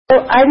So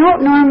I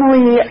don't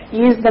normally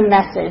use the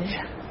Message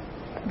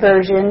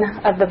version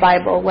of the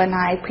Bible when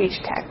I preach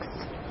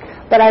texts,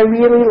 but I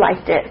really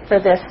liked it for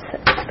this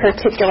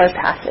particular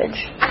passage.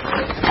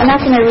 I'm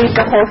not going to read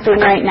the whole thing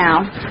right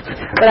now,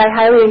 but I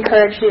highly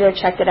encourage you to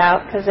check it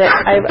out because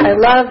I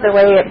love the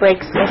way it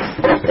breaks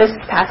this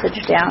passage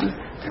down.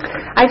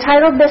 I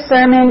titled this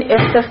sermon,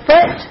 If the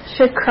Foot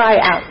Should Cry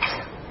Out.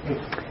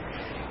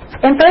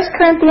 In 1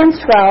 Corinthians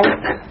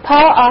 12,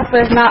 Paul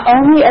offers not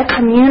only a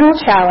communal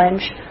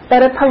challenge,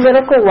 but a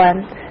political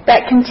one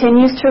that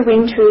continues to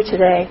ring true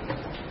today.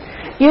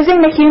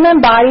 Using the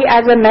human body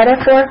as a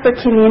metaphor for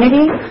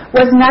community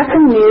was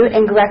nothing new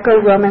in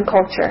Greco-Roman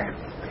culture.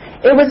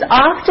 It was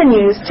often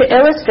used to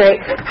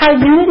illustrate how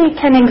unity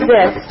can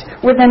exist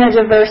within a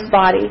diverse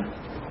body.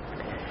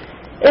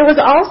 It was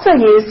also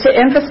used to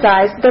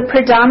emphasize the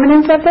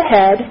predominance of the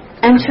head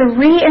and to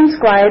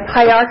re-inscribe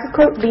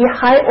the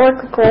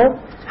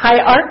hierarchical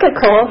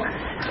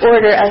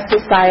order of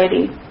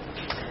society.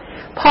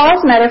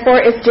 Paul's metaphor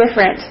is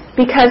different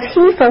because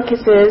he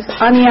focuses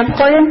on the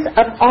importance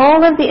of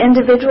all of the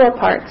individual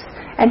parts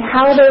and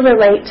how they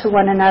relate to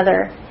one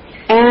another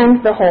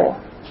and the whole.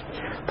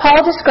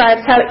 Paul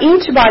describes how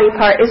each body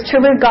part is to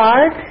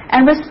regard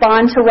and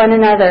respond to one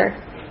another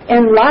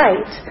in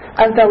light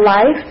of the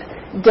life,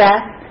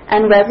 death,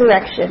 and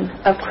resurrection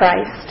of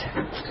Christ.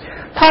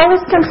 Paul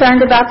is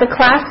concerned about the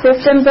class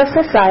systems of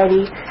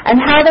society and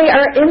how they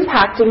are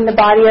impacting the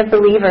body of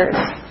believers.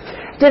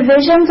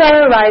 Divisions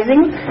are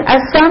arising as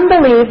some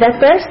believe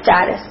that their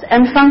status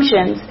and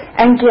functions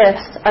and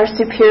gifts are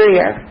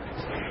superior.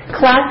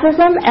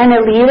 Classism and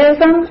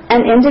elitism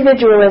and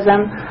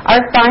individualism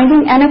are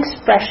finding an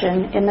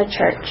expression in the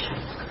church.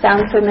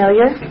 Sound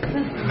familiar?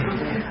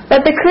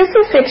 But the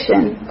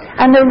crucifixion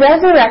and the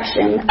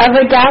resurrection of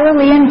a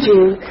Galilean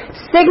Jew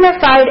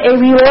signified a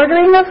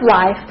reordering of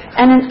life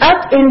and an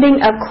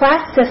upending of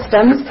class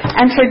systems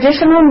and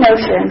traditional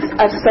notions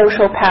of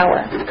social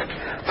power.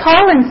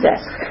 Paul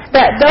insists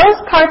that those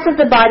parts of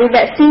the body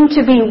that seem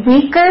to be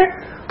weaker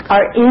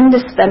are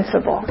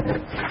indispensable,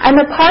 and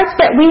the parts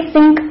that we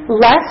think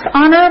less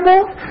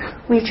honorable,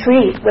 we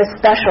treat with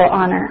special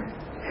honor.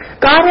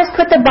 God has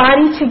put the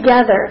body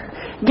together,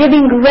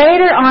 giving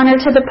greater honor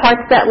to the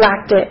parts that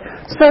lacked it,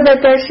 so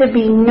that there should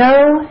be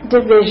no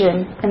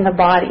division in the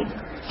body.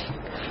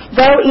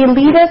 Though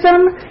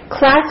elitism,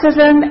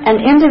 classism,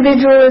 and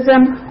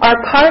individualism are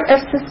part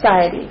of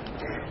society,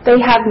 they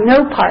have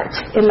no part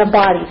in the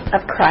body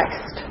of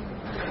Christ.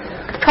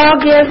 Paul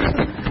gives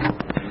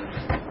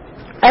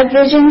a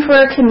vision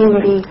for a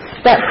community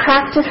that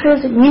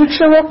practices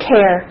mutual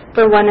care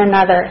for one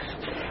another,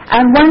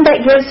 and one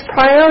that gives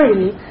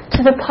priority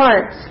to the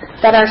parts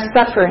that are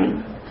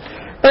suffering.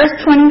 Verse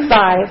 25,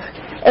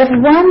 if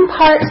one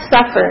part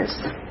suffers,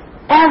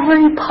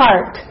 every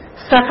part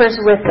suffers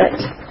with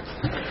it.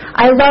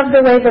 I love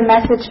the way the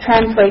Message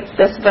translates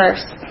this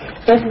verse.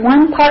 If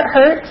one part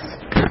hurts,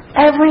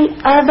 every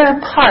other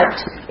part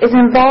is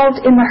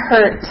involved in the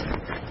hurt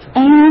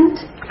and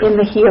in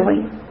the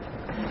healing.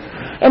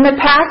 In the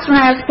past, when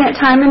I have spent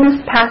time in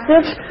this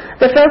passage,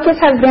 the focus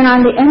has been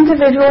on the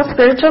individual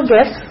spiritual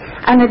gifts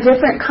and the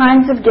different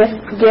kinds of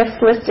gifts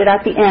listed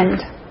at the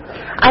end.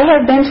 I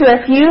have been to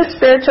a few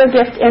spiritual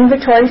gift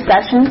inventory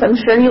sessions, I'm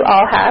sure you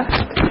all have,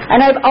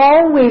 and I've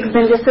always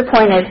been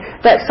disappointed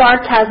that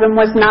sarcasm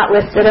was not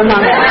listed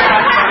among them.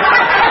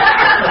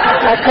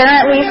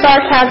 Apparently,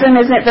 sarcasm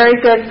isn't very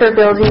good for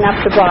building up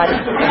the body.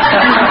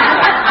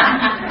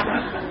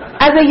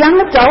 As a young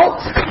adult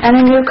and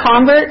a new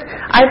convert,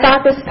 I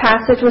thought this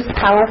passage was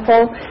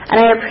powerful, and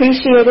I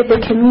appreciated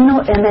the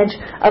communal image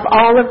of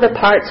all of the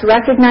parts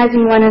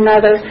recognizing one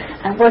another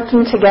and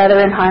working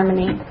together in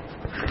harmony.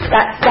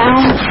 That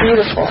sounds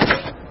beautiful.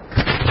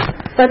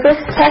 But this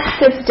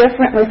text sits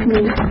differently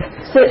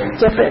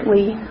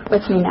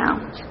with me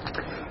now.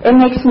 It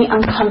makes me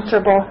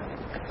uncomfortable.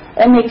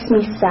 It makes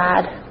me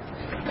sad.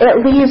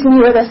 It leaves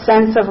me with a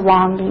sense of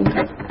longing.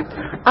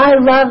 I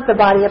love the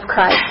body of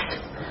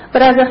Christ,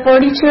 but as a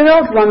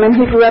 42-year-old woman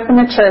who grew up in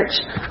the church,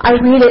 I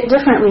read it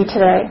differently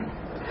today.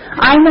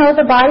 I know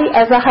the body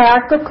as a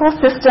hierarchical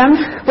system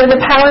with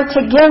the power to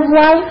give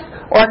life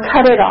or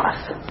cut it off,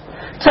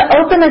 to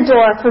open a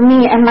door for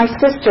me and my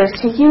sisters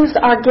to use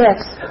our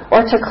gifts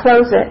or to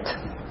close it.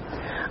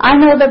 I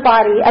know the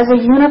body as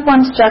a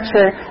uniform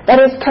structure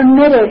that is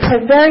committed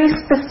to very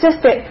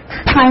specific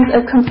kinds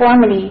of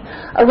conformity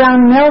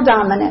around male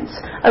dominance,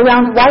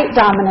 around white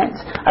dominance,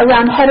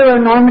 around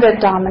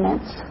heteronormative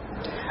dominance.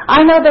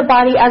 I know the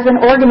body as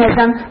an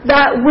organism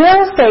that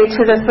will say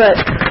to the foot,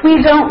 we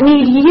don't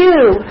need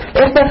you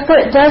if the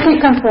foot doesn't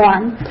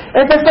conform,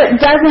 if the foot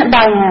doesn't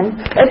buy in,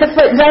 if the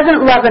foot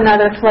doesn't love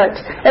another foot,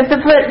 if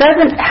the foot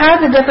doesn't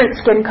have a different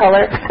skin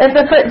color, if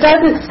the foot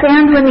doesn't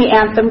stand when the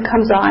anthem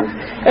comes on,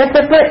 if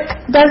the foot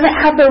doesn't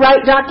have the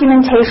right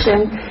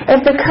documentation,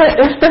 if the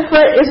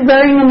foot is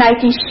wearing a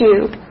Nike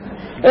shoe,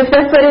 if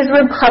the foot is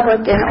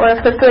Republican or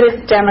if the foot is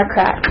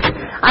Democrat.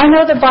 I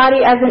know the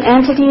body as an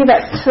entity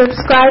that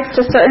subscribes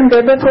to certain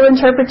biblical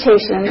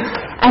interpretations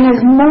and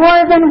is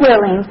more than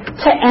willing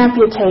to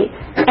amputate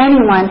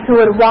anyone who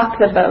would rock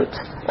the boat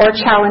or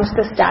challenge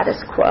the status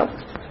quo.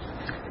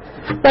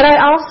 But I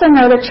also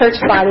know the church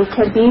body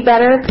can be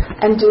better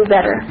and do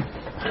better.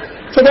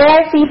 Today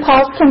I see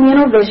Paul's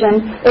communal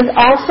vision is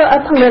also a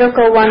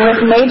political one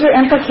with major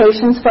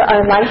implications for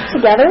our life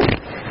together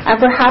and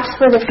perhaps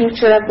for the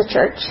future of the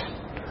church.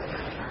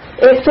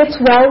 It fits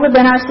well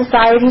within our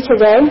society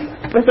today,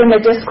 within the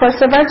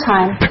discourse of our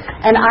time,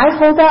 and I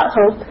hold out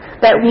hope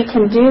that we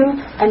can do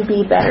and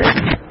be better.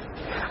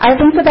 I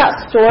think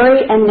about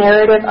story and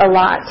narrative a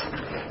lot.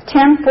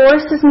 Tim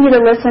forces me to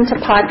listen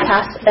to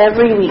podcasts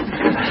every week.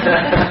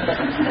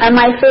 And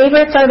my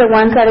favorites are the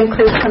ones that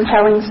include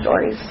compelling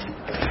stories,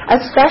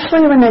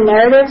 especially when the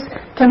narratives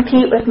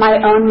compete with my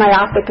own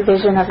myopic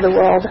vision of the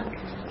world.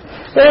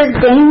 There is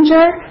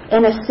danger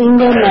in a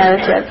single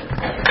narrative.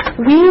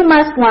 We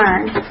must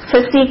learn to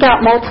seek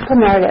out multiple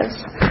narratives.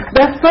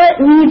 The foot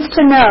needs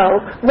to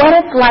know what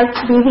it's like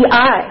to be the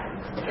eye.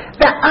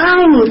 The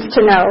eye needs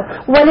to know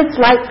what it's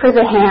like for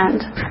the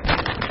hand.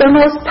 The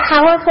most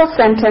powerful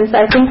sentence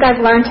I think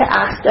I've learned to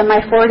ask in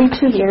my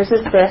 42 years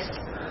is this: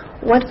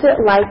 what's it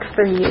like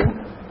for you?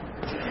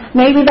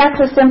 Maybe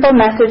that's a simple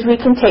message we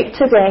can take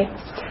today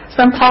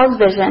from Paul's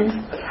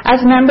vision.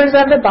 As members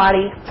of the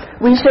body,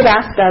 we should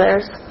ask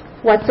others,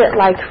 what's it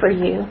like for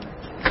you?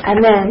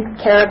 And then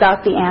care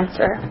about the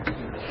answer.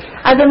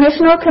 As a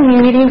missional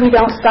community, we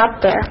don't stop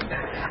there.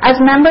 As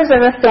members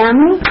of a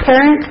family,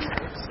 parents,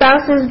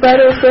 spouses,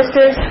 brothers,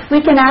 sisters,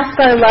 we can ask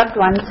our loved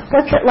ones,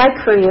 what's it like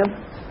for you?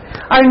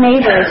 Our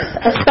neighbors,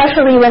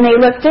 especially when they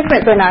look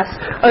different than us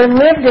or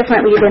live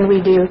differently than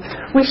we do,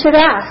 we should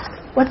ask,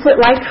 what's it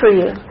like for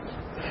you?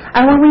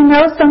 And when we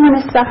know someone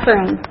is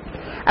suffering,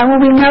 and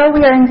when we know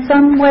we are in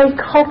some way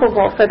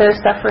culpable for their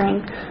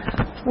suffering,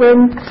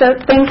 when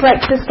things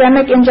like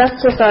systemic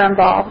injustice are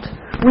involved,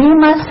 we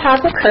must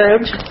have the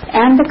courage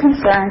and the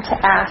concern to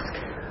ask,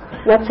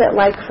 what's it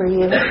like for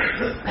you?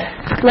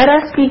 Let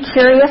us be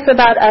curious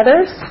about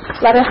others.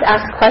 Let us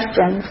ask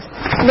questions.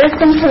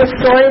 Listen to the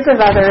stories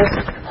of others.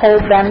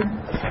 Hold them.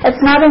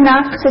 It's not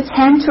enough to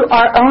tend to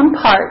our own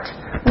part.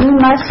 We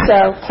must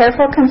show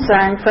careful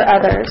concern for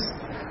others,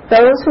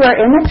 those who are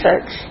in the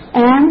church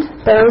and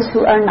those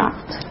who are not.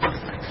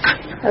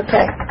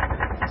 Okay,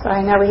 so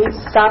I know we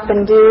stop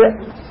and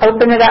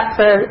open it up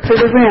for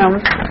the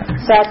room.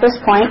 So at this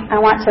point, I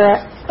want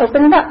to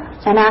open it up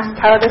and ask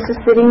how this is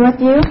sitting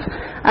with you.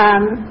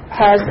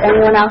 Has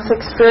anyone else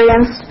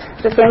experienced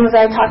the things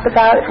I talk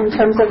about in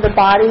terms of the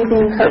body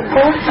being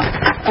hurtful?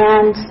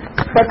 And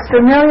what's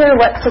familiar,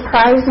 what's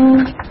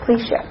surprising,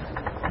 please share.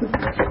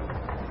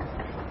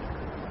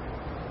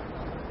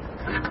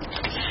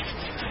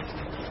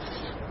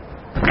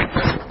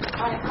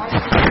 I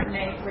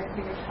resonate with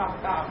you talk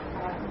about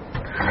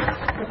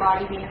the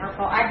body being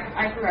hurtful.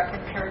 I grew up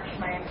in church.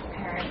 My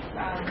parents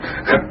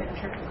grew up in the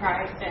Church of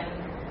Christ and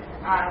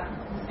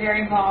was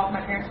very involved.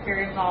 My parents were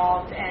very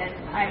involved, and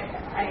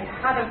I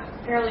had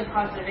a fairly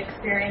positive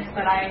experience,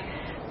 but I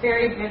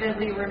very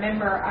vividly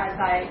remember as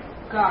I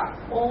got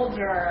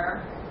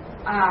older,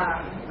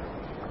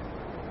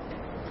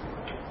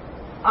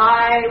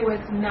 I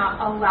was not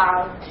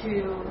allowed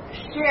to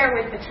share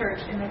with the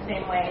church in the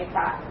same way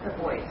that the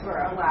boys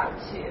were allowed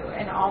to.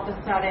 And all of a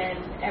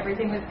sudden,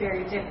 everything was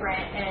very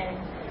different. And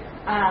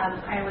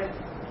I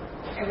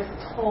was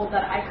told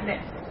that I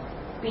couldn't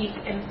speak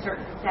in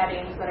certain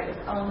settings, that it was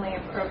only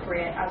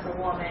appropriate as a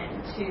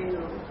woman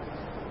to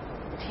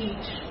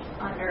teach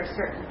under a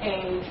certain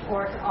age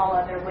or to all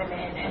other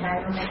women. And I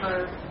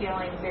remember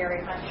feeling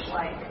very much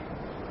like,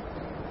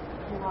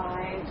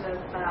 why does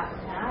that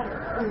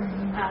matter?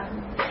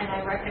 And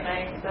I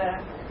recognize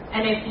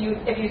and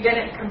if you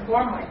didn't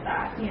conform with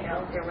that,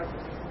 there was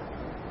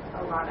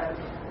a lot of,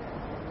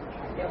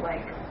 I feel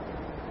like,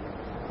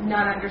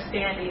 not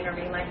understanding or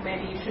being like,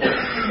 maybe you should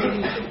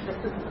this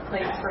isn't the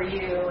place for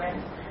you.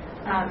 And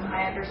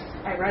I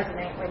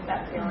resonate with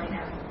that feeling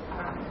of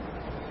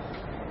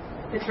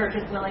the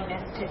church's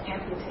willingness to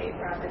amputate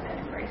rather than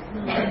embrace.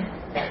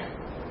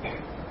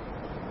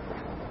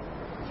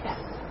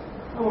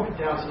 I went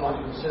to Dallas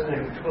Logical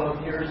Seminary for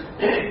 12 years,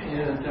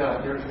 and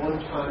there was one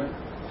time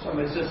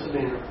somebody said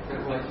something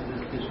that like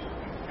just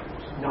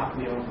knocked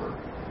me over.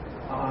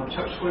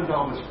 Chuck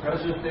Swindoll was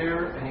president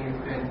there, and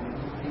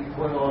he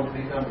went on to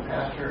become the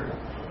pastor of a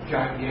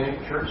gigantic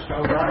church,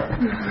 Stonebriar.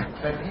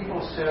 And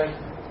people said,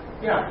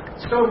 yeah,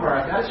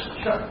 Stonebriar, that's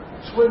Chuck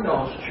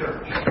Swindoll's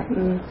church.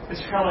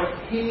 It's kind of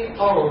like he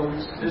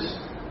owns this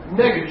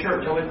mega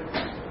church. I went,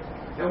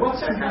 now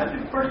what's that got to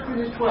do with 1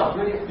 Corinthians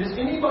 12? Does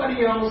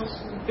anybody else...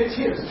 It's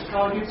his.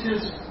 It's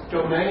his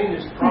domain,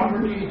 his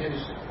property,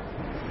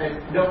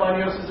 and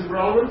nobody else is of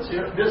relevance.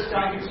 This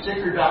guy gets sick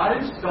or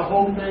dies, the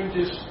whole thing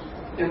just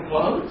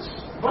implodes.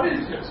 What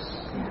is this?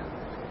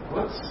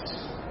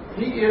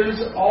 He is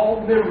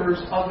all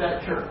members of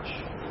that church.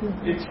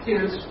 It's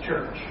his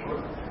church.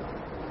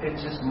 It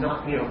just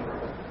knocked me over.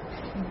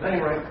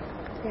 Anyway.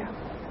 Yeah.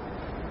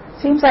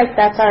 Seems like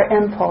that's our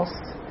impulse,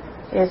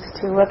 is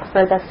to look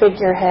for the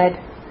figurehead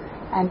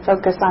and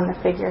focus on the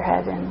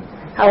figurehead and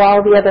how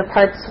all the other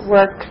parts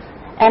work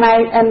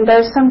And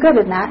there's some good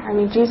in that. I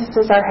mean, Jesus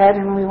is our head,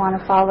 and we want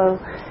to follow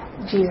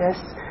Jesus.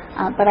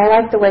 But I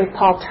like the way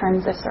Paul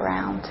turns this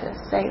around to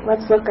say,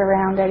 let's look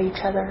around at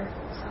each other.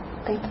 So,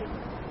 thank you.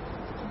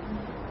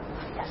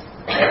 Yes.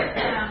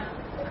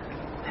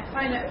 I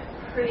find it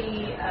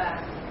pretty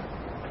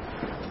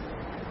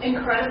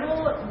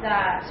incredible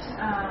that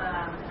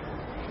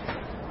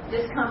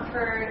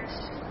discomfort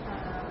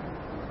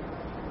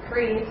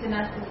creates in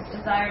us this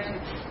desire to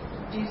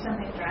do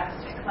something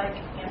drastic, like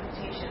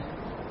amputation,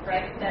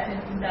 right? That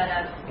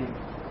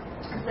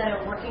instead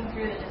of working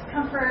through the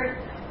discomfort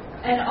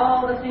and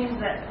all the things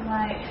that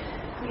might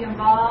be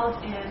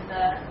involved in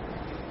the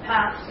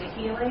path to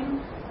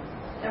healing,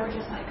 that we're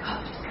just like,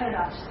 oh, just cut it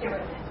off, just get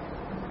rid of it.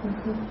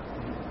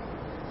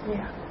 Mm-hmm.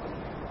 Yeah.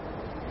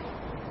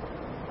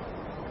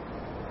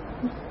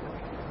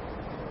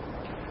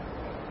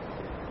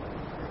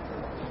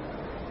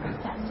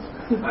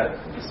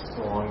 Just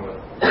along with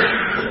what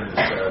Jim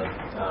said,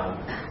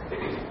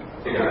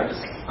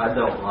 I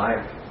don't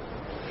like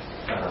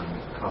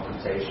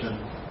confrontation,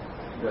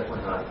 that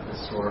we're not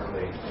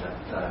historically,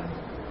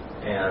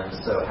 and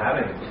so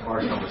having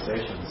hard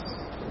conversations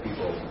with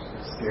people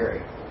is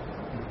scary.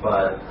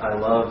 But I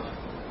love,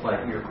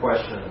 like, your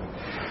question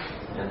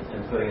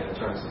and putting it in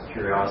terms of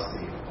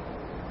curiosity,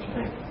 which I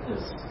think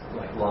is,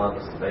 like, love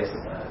is the base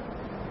of that.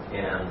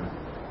 And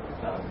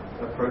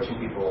approaching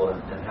people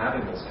and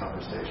having those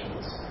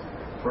conversations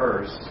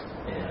first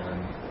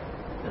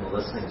and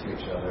listening to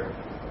each other,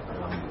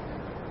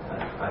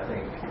 I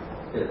think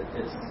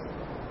it's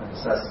a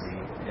necessity,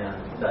 and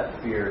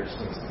that fear just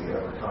needs to be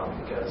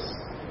overcome, because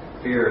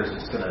fear is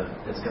just gonna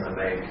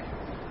make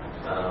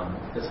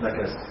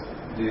us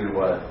do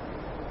what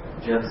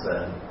Jen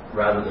said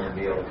rather than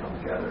be able to come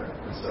together.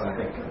 And so I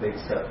think a big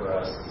step for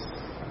us is,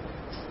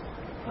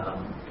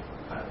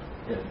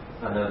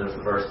 I know there's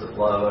the verse that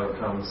love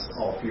overcomes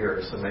all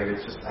fear, so maybe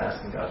it's just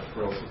asking God to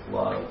fill us with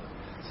love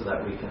so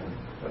that we can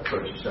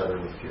approach each other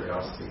with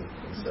curiosity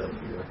instead of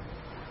fear.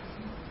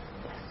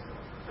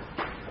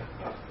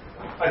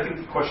 I think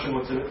the question,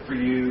 what's in it for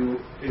you,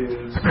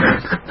 is,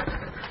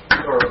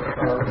 or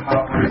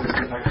how does this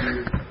impact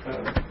you,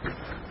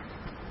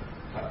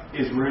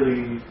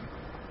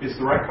 is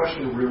the right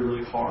question, really,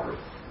 really hard.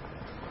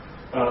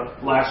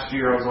 Last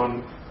year I was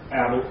on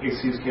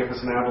ACU's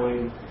campus in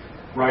Abilene,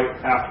 right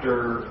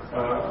after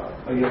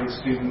a young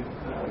student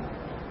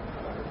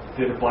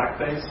did a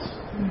blackface.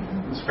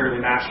 It was fairly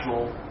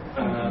national.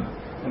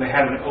 And they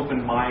had an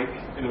open mic,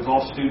 and it was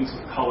all students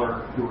of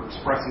color who were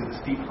expressing this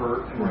deep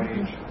hurt and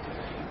rage.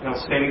 And I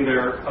was standing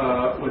there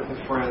with a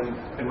friend,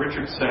 and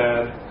Richard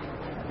said,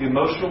 the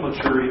emotional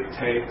maturity it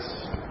takes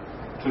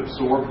to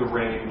absorb the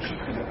rage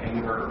and the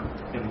anger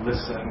and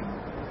listen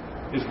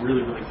is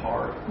really, really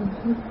hard.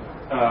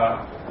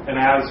 And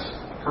as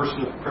a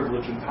person of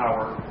privilege and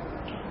power,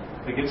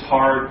 it gets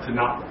hard to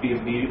not be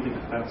immediately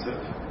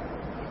defensive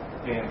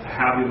and to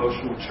have the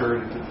emotional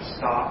maturity to just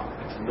stop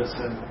and to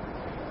listen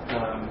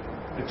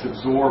and to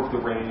absorb the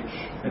rage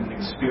and the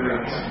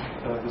experience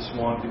of this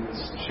one who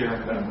is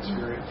sharing that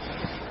experience.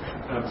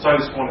 So I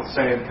just want to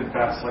say and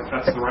confess, like,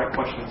 that's the right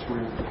question. It's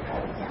really, really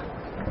hard.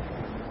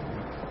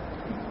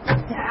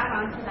 To add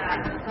on to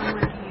that, as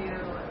someone who,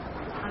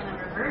 on the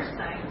reverse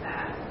side of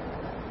that,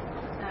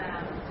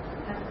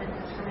 has been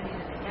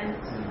discriminated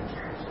against in the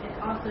church, it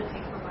also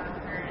takes a lot of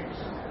courage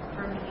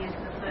for me as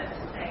the foot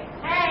to say,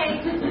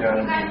 hey,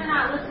 you guys are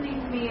not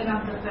listening to me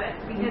about the foot,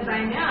 because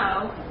I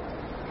know,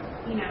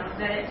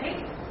 that it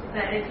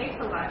takes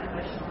a lot of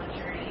emotional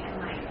maturity, and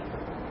like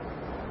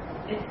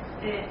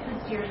it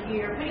puts you're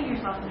putting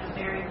yourself in a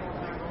very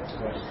vulnerable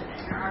position, and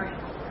you're already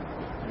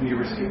vulnerable. You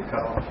risk getting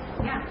cut off.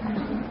 Yeah.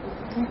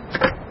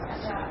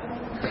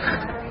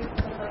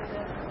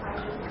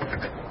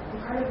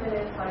 Part of it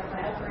is like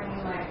my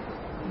upbringing, like,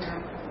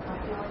 my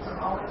feelings are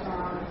always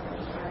wrong, so I'm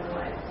just trying to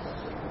like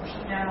push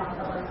them down.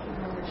 But like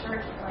even in the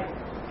church, like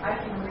I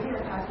can read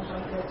a passage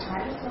like this and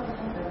I just feel a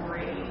sense of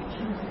rage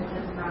because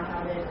this is not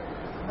how it is.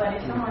 But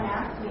if someone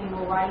asks me,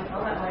 well, why do you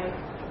feel that way?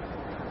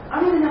 I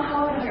don't even know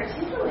how I would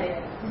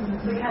articulate it,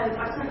 because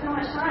I've spent so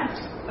much time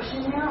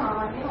pushing down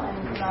on my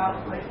feelings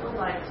about what it feels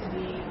like to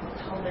be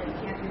told that you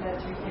can't do this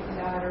or you can't do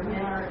that, or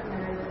men are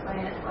committed this way,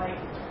 and it's like,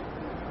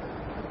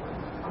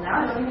 well,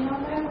 now I don't even know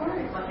if I have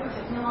words. Like, it would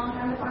take me a long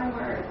time to find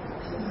words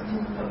to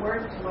put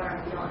words to what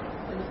I'm feeling.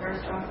 It was a very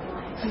strong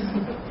feeling.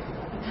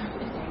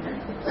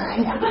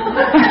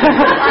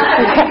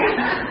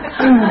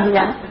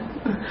 Yeah.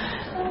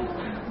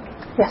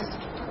 Yes.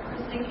 I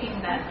was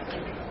thinking that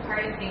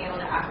part of being able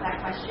to ask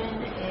that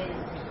question is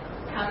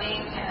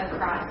coming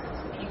across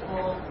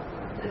people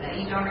that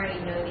you don't already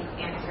know the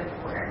answer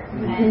for,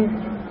 and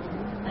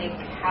like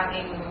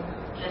having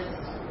just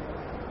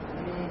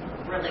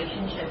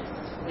relationships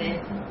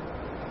with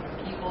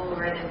people who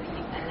are the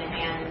feet and the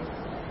hands,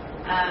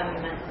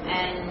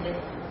 and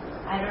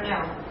I don't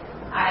know,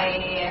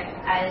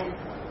 as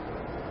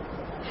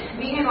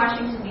being in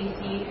Washington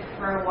D.C.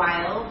 for a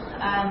while,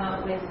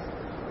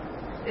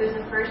 it was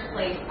the first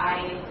place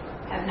I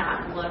have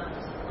not looked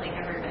like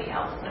everybody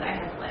else that I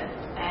had lived.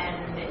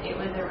 And it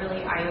was a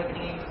really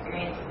eye-opening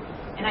experience.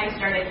 And I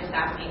started just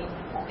asking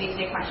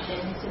basic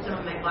questions to some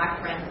of my black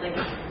friends, like,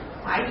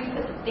 why do you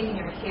put the thing in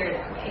your hair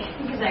that way?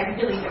 Because I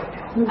really don't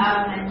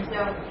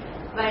know.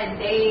 But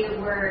they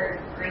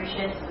were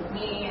gracious with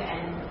me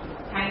and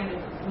kind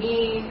with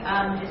me,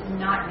 just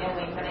not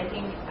knowing. But I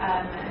think,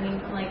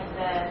 from like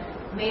the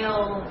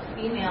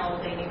male-female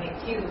dynamic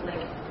too,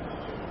 like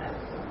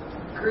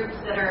groups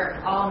that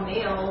are all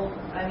male,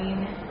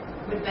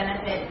 would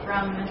benefit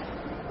from,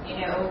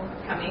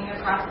 coming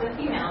across the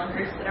female, and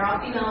groups that are all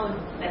female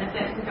would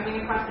benefit from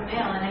coming across the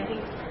male. And I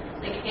think,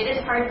 it is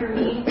hard for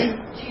me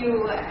to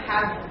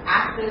have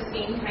asked those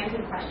same kinds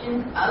of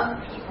questions of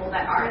people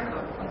that are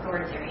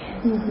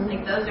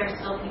authoritarian. Those are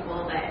still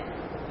people that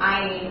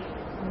I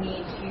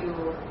need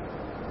to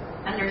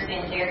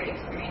understand their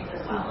experience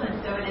as well.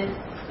 And so it is,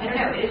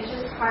 it is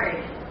just hard.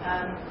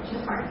 It's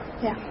just hard.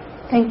 Yeah,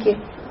 thank you.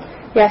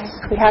 Yes,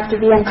 we have to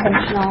be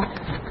intentional,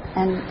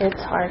 and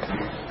it's hard.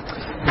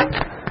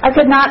 I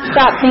could not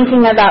stop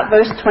thinking about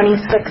verse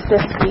 26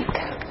 this week.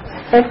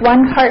 If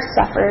one part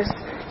suffers,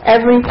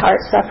 every part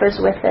suffers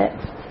with it.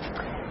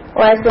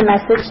 Or as the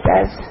Message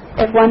says,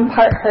 if one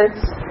part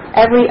hurts,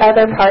 every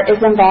other part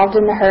is involved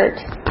in the hurt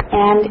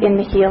and in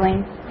the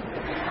healing.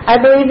 I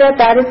believe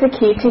that is the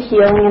key to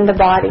healing in the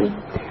body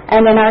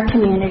and in our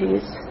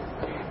communities.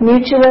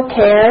 Mutual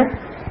care,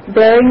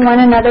 bearing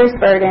one another's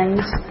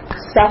burdens,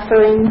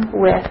 suffering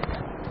with.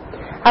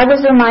 I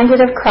was reminded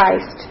of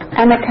Christ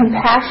and the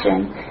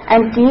compassion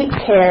and deep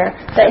care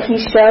that He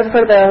showed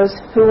for those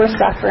who were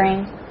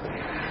suffering.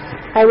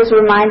 I was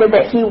reminded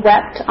that He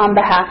wept on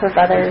behalf of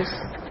others.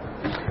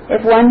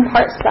 If one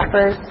part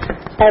suffers,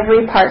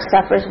 every part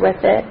suffers with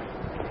it.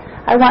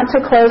 I want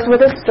to close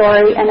with a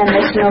story and a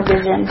missional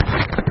vision.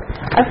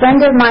 A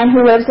friend of mine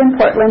who lives in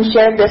Portland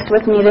shared this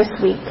with me this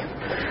week.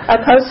 A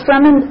post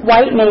from a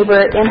white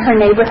neighbor in her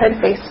neighborhood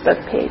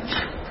Facebook page.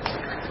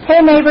 Hey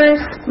neighbors,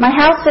 my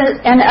house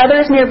and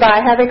others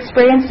nearby have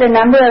experienced a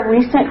number of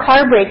recent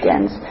car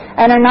break-ins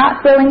and are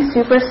not feeling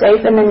super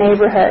safe in the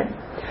neighborhood.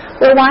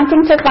 We're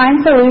wanting to find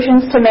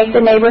solutions to make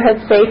the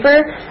neighborhood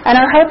safer and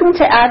are hoping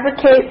to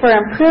advocate for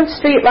improved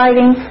street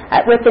lighting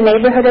with the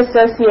neighborhood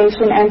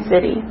association and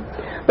city.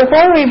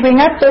 Before we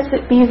bring up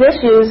these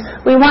issues,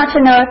 we want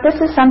to know if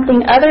this is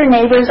something other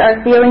neighbors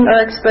are feeling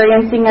or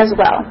experiencing as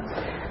well.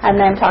 And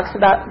then talks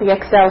about the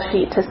Excel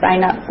sheet to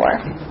sign up for.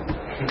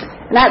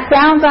 And that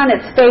sounds on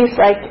its face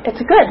like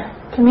it's a good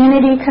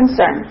community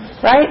concern,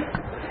 right?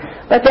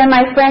 But then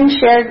my friend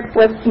shared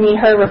with me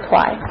her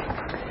reply.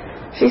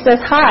 She says,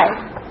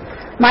 "Hi.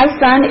 My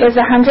son is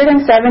a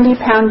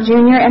 170-pound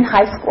junior in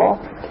high school,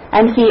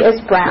 and he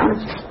is brown.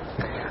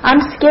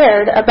 I'm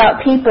scared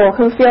about people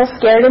who feel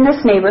scared in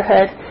this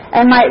neighborhood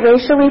and might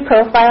racially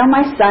profile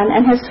my son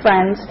and his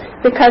friends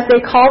because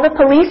they call the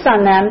police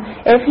on them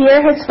if he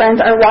or his friends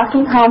are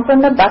walking home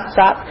from the bus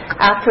stop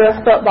after a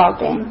football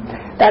game."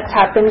 That's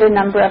happened a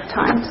number of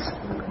times.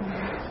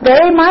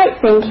 They might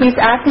think he's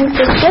acting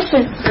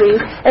suspiciously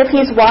if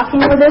he's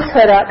walking with his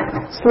hood up,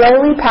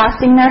 slowly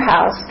passing their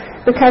house,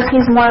 because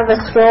he's more of a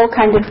stroll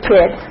kind of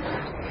kid.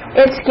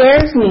 It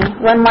scares me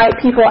when white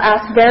people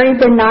ask very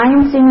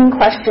benign-seeming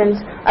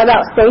questions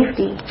about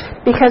safety,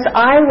 because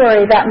I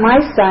worry that my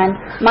son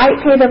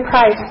might pay the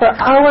price for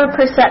our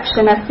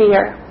perception of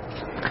fear.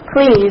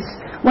 Please,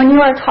 when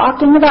you are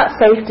talking about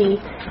safety,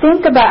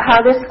 think about how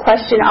this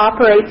question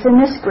operates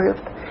in this group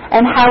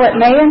and how it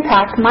may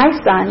impact my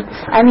son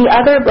and the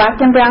other black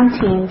and brown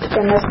teens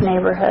in this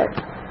neighborhood.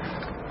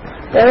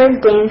 There is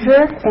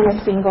danger in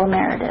a single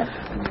narrative.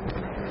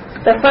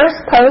 The first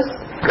post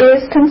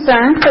is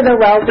concern for the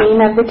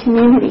well-being of the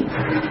community.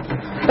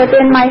 But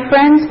then my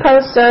friend's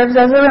post serves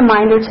as a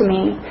reminder to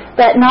me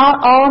that not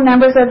all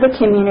members of the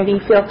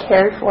community feel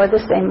cared for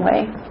the same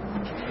way.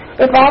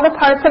 If all the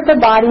parts of the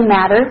body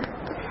matter,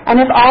 and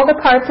if all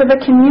the parts of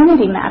the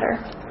community matter,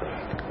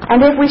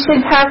 and if we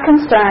should have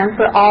concern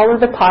for all of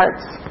the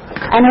parts,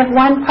 and if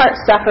one part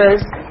suffers,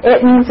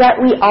 it means that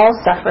we all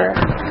suffer.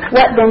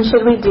 What then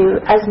should we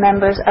do as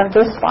members of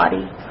this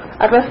body,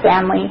 of a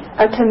family,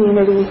 a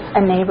community,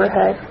 a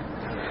neighborhood?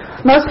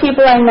 Most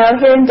people I know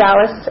here in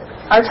Dallas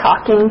are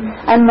talking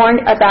and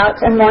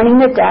mourning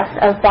the death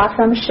of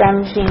Botham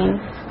Shem Jean,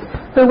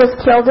 who was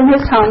killed in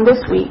his home this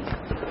week.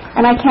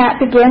 And I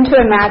can't begin to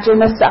imagine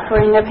the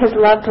suffering of his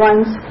loved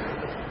ones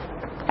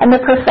and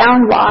the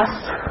profound loss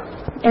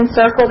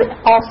encircled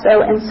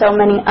also in so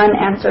many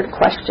unanswered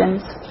questions.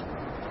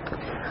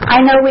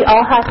 I know we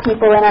all have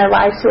people in our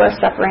lives who are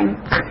suffering.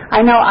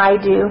 I know I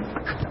do.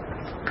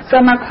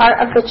 Some are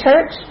part of the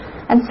church,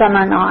 and some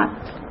are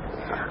not.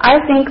 I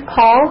think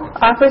Paul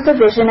offers a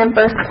vision in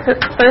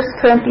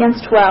 1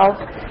 Corinthians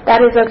 12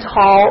 that is a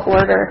tall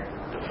order.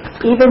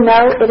 Even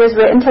though it is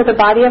written to the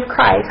body of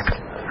Christ,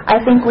 I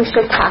think we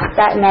should cast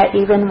that net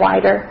even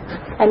wider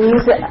and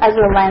use it as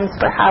a lens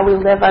for how we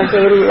live our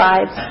daily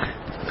lives.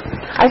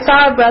 I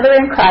saw a brother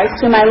in Christ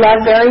whom I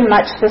love very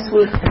much this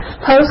week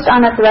post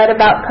on a thread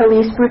about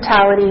police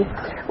brutality,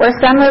 where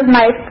some of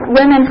my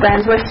women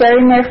friends were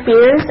sharing their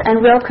fears and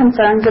real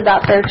concerns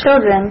about their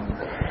children.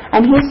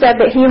 And he said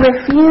that he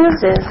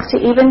refuses to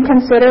even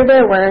consider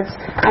their words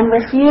and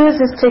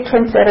refuses to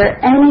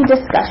consider any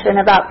discussion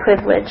about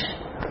privilege.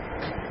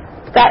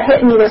 That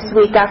hit me this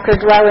week after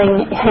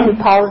dwelling in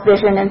Paul's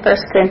vision in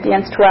 1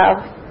 Corinthians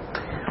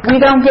 12. We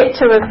don't get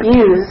to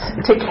refuse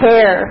to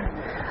care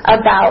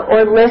about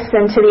or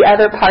listen to the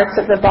other parts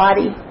of the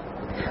body.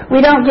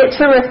 We don't get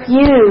to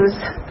refuse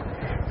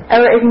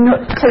or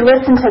to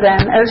listen to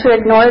them or to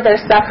ignore their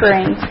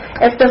suffering.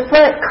 If the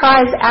foot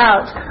cries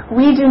out,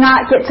 we do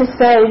not get to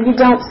say, we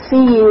don't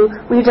see you,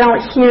 we don't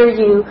hear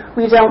you,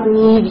 we don't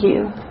need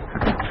you.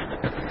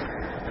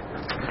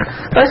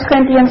 1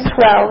 Corinthians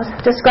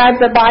 12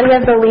 describes a body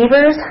of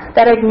believers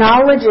that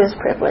acknowledges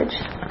privilege,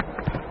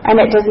 and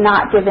it does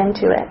not give in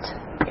to it.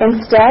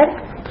 Instead,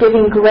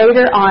 giving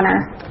greater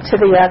honor to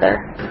the other.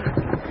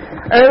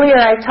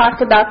 Earlier I talked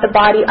about the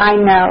body I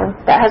know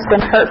that has been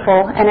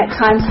hurtful and at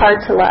times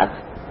hard to love.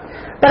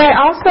 But I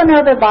also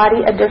know the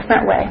body a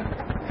different way.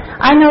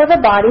 I know the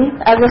body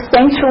as a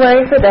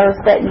sanctuary for those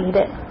that need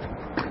it.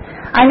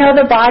 I know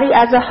the body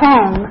as a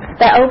home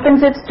that opens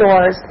its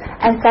doors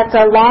and sets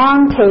a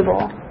long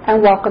table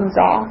and welcomes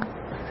all.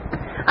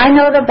 I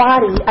know the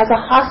body as a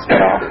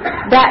hospital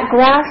that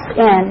grafts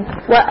in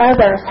what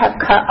others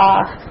have cut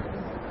off.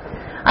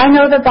 I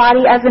know the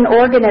body as an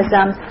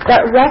organism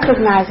that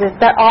recognizes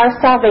that our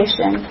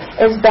salvation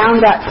is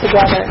bound up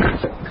together.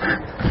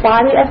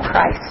 Body of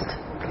Christ.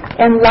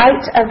 In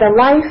light of the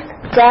life,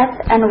 death,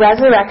 and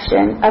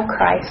resurrection of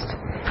Christ,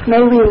 may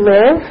we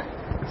live,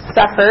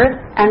 suffer,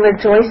 and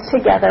rejoice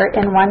together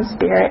in one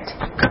spirit,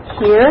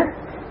 here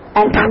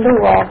and in the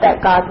world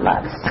that God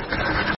loves.